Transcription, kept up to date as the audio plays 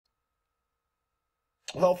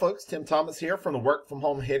Well, folks, Tim Thomas here from the Work From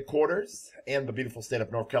Home headquarters in the beautiful state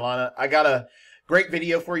of North Carolina. I got a great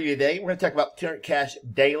video for you today. We're going to talk about 200 cash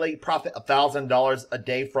daily, profit $1,000 a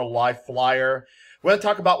day for a live flyer. We're going to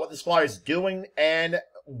talk about what this flyer is doing and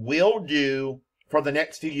will do for the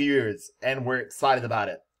next few years, and we're excited about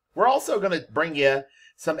it. We're also going to bring you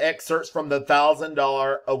some excerpts from the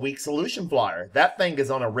 $1,000 a week solution flyer. That thing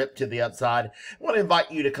is on a rip to the upside. I want to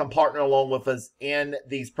invite you to come partner along with us in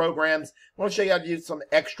these programs. I want to show you how to do some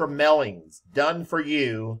extra mailings done for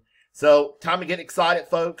you. So time to get excited,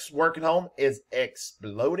 folks. Working home is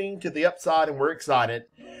exploding to the upside, and we're excited.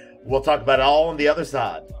 We'll talk about it all on the other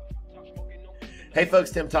side. Hey,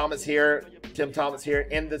 folks, Tim Thomas here. Tim Thomas here.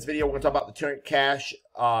 In this video, we're going to talk about the 200 cash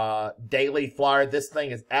daily flyer. This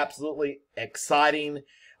thing is absolutely exciting.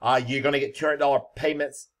 You're going to get $200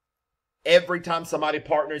 payments every time somebody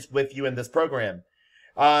partners with you in this program.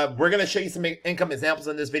 We're going to show you some income examples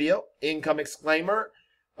in this video. Income disclaimer.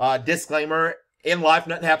 In life,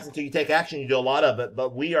 nothing happens until you take action. You do a lot of it.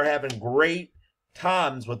 But we are having great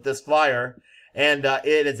times with this flyer, and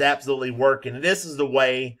it is absolutely working. This is the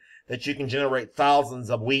way that you can generate thousands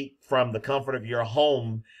a week from the comfort of your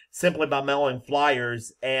home simply by mailing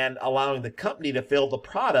flyers and allowing the company to fill the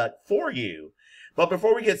product for you. But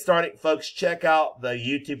before we get started, folks, check out the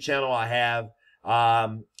YouTube channel I have.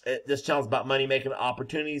 This channel is about money-making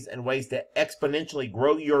opportunities and ways to exponentially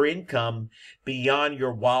grow your income beyond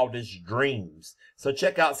your wildest dreams. So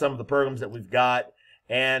check out some of the programs that we've got,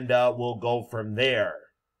 and we'll go from there.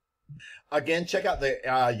 Again, check out the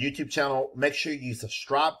YouTube channel. Make sure you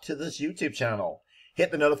subscribe to this YouTube channel.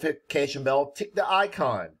 Hit the notification bell. Tick the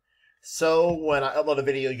icon. So when I upload a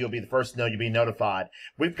video, you'll be the first to know. You'll be notified.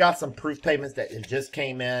 We've got some proof payments that just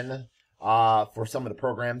came in for some of the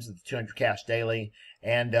programs of the 200 Cash Daily.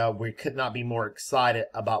 And we could not be more excited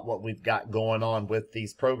about what we've got going on with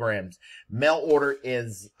these programs. Mail order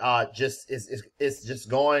is just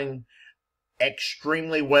going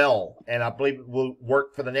extremely well, and I believe it will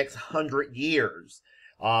work for the next 100 years.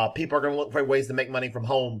 People are going to look for ways to make money from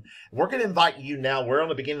home. We're going to invite you now. We're on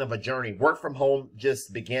the beginning of a journey. Work from home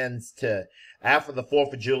just begins to, after the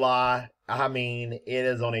 4th of July, I mean, it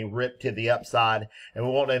is on a rip to the upside, and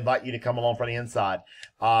we want to invite you to come along for the inside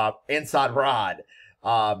ride.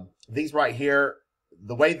 These right here,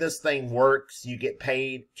 the way this thing works, you get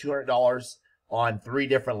paid $200 on 3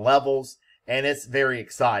 different levels, and it's very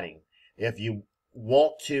exciting. If you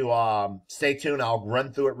want to stay tuned, I'll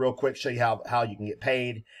run through it real quick, show you how you can get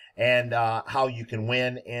paid and how you can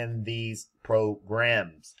win in these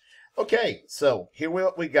programs. Okay, so here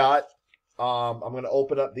we got. I'm going to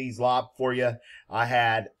open up these live for you. I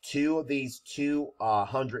had 2 of these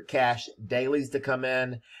 200 cash dailies to come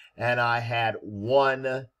in, and I had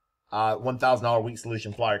one $1,000 a week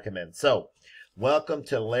solution flyer come in. So welcome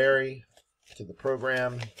to Larry to the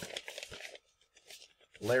program.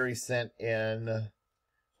 Larry sent in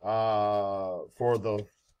for the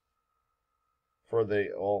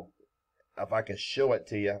well, if I can show it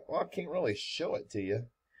to you. Well, I can't really show it to you.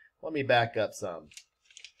 Let me back up some.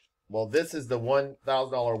 Well, this is the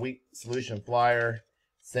 $1,000 a week solution flyer.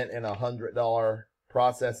 Sent in $100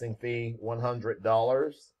 processing fee,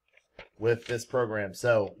 $100 with this program.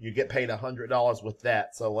 So you get paid $100 with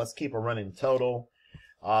that. So let's keep a running total.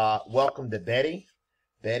 Welcome to Betty.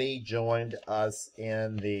 Betty joined us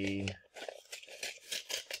in the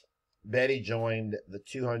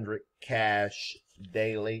 200 cash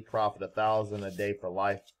daily, profit $1,000 a day for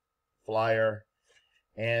life flyer.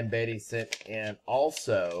 And Betty sent in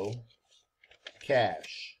also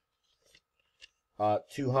cash,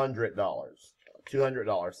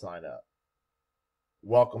 $200 sign up.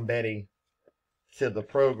 Welcome, Betty, to the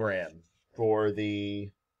program for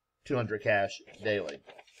the 200 cash daily.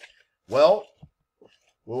 Well,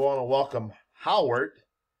 we want to welcome Howard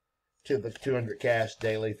to the 200 cash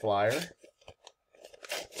daily flyer.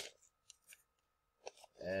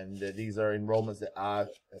 And these are enrollments that I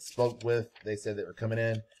spoke with. They said they were coming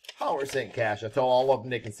in. Howard sent cash. I told all of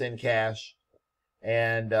them they can send cash.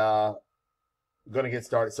 And going to get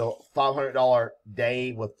started. So $500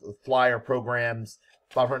 day with the flyer programs.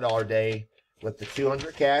 $500 day with the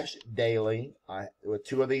 200 cash daily. With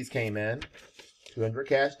 2 of these came in. 200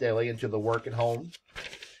 cash daily into the work at home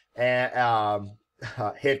and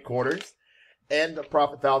headquarters, and the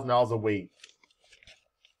profit $1,000 a week.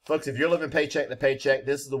 Folks, if you're living paycheck to paycheck,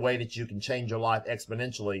 this is the way that you can change your life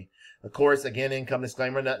exponentially. Of course, again, income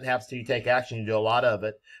disclaimer, nothing happens till you take action. You do a lot of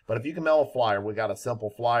it. But if you can mail a flyer, we got a simple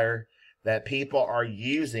flyer that people are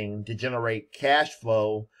using to generate cash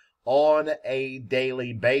flow on a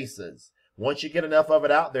daily basis. Once you get enough of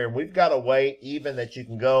it out there, and we've got a way even that you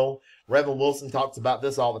can go Reverend Wilson talks about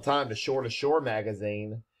this all the time. The Shore to Shore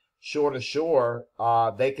magazine, Shore to Shore,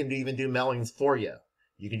 they can even do mailings for you.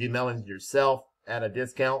 You can do mailings yourself at a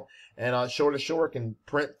discount, and Shore to Shore can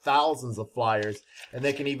print thousands of flyers, and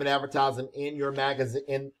they can even advertise them in your magazine,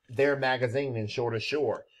 in their magazine, in Shore to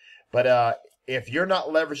Shore. But if you're not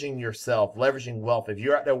leveraging yourself, leveraging wealth, if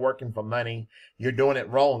you're out there working for money, you're doing it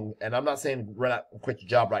wrong. And I'm not saying run out and quit your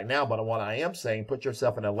job right now, but what I am saying, put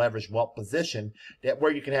yourself in a leveraged wealth position that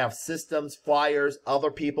where you can have systems, flyers,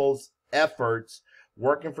 other people's efforts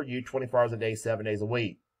working for you 24 hours a day, 7 days a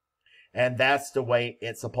week. And that's the way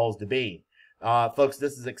it's supposed to be. Folks,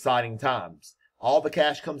 this is exciting times. All the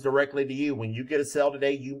cash comes directly to you. When you get a sale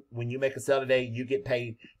today, when you make a sale today, you get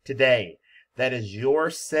paid today. That is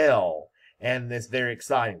your sale. And it's very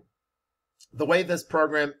exciting. The way this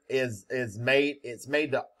program is made, it's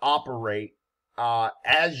made to operate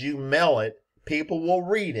as you mail it. People will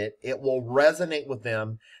read it. It will resonate with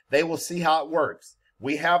them. They will see how it works.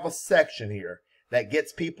 We have a section here that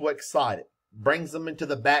gets people excited, brings them into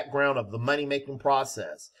the background of the money-making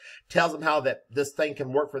process, tells them how that this thing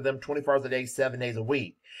can work for them 24 hours a day, 7 days a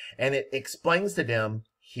week. And it explains to them,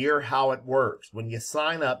 here how it works. When you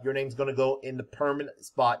sign up, your name's going to go in the permanent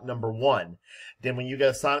spot number 1. Then when you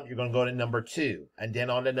get a sign up, you're going to go to number 2. And then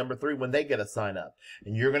on to number 3 when they get a sign up.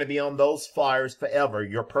 And you're going to be on those flyers forever.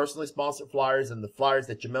 Your personally sponsored flyers and the flyers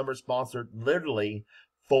that your members sponsored literally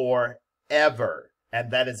forever. And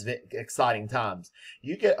that is exciting times.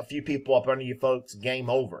 You get a few people up under you folks, game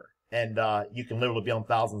over. And you can literally be on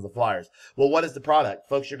thousands of flyers. Well, what is the product?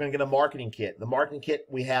 Folks, you're going to get a marketing kit. The marketing kit,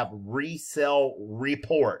 we have resale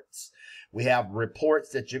reports. We have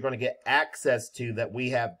reports that you're going to get access to that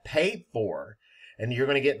we have paid for. And you're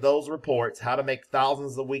going to get those reports, how to make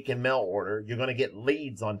thousands a week in mail order. You're going to get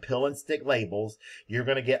leads on pill and stick labels. You're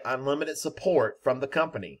going to get unlimited support from the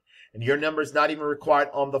company. And your number is not even required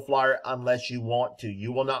on the flyer unless you want to.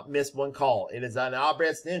 You will not miss one call. It is in our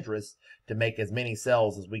best interest to make as many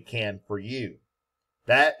sales as we can for you.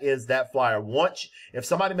 That is that flyer. If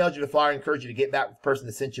somebody mails you the flyer, I encourage you to get back with the person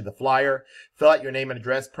that sent you the flyer, fill out your name and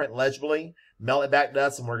address, print legibly, mail it back to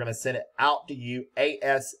us, and we're going to send it out to you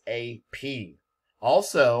ASAP.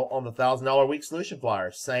 Also, on the $1,000 a week solution flyer,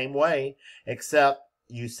 same way, except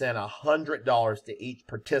you send $100 to each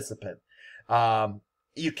participant.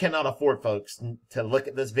 You cannot afford, folks, to look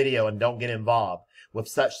at this video and don't get involved with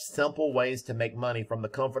such simple ways to make money from the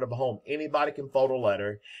comfort of a home. Anybody can fold a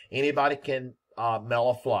letter. Anybody can mail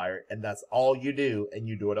a flyer, and that's all you do. And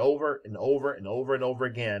you do it over and over and over and over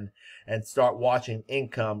again and start watching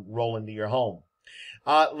income roll into your home.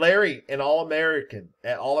 Larry, an All-American,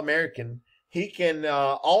 he can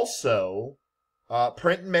also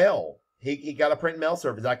print and mail. He got a print and mail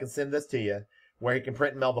service. I can send this to you where he can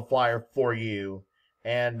print and mail the flyer for you.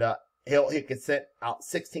 And he could send out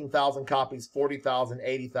 16,000 copies, 40,000,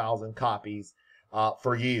 80,000 copies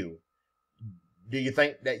for you. Do you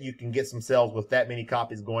think that you can get some sales with that many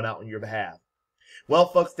copies going out on your behalf? Well,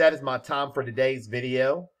 folks, that is my time for today's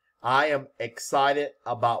video. I am excited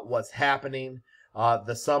about what's happening.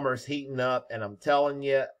 The summer's heating up, and I'm telling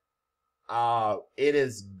you, it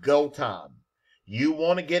is go time. You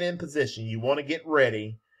want to get in position. You want to get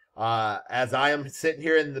ready. As I am sitting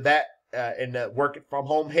here in the back, in the working from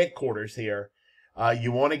home headquarters here,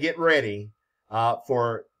 you want to get ready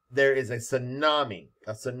for there is a tsunami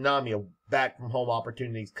of back from home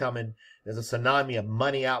opportunities coming. There's a tsunami of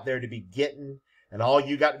money out there to be getting, and all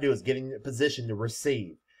you got to do is get in a position to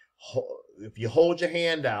receive. If you hold your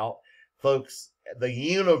hand out, folks, the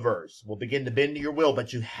universe will begin to bend to your will,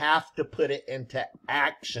 but you have to put it into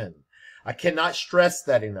action. I cannot stress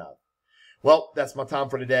that enough. Well, that's my time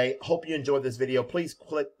for today. Hope you enjoyed this video. Please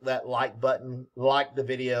click that like button, like the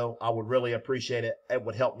video. I would really appreciate it. It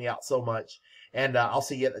would help me out so much. And I'll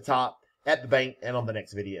see you at the top, at the bank, and on the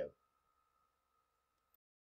next video.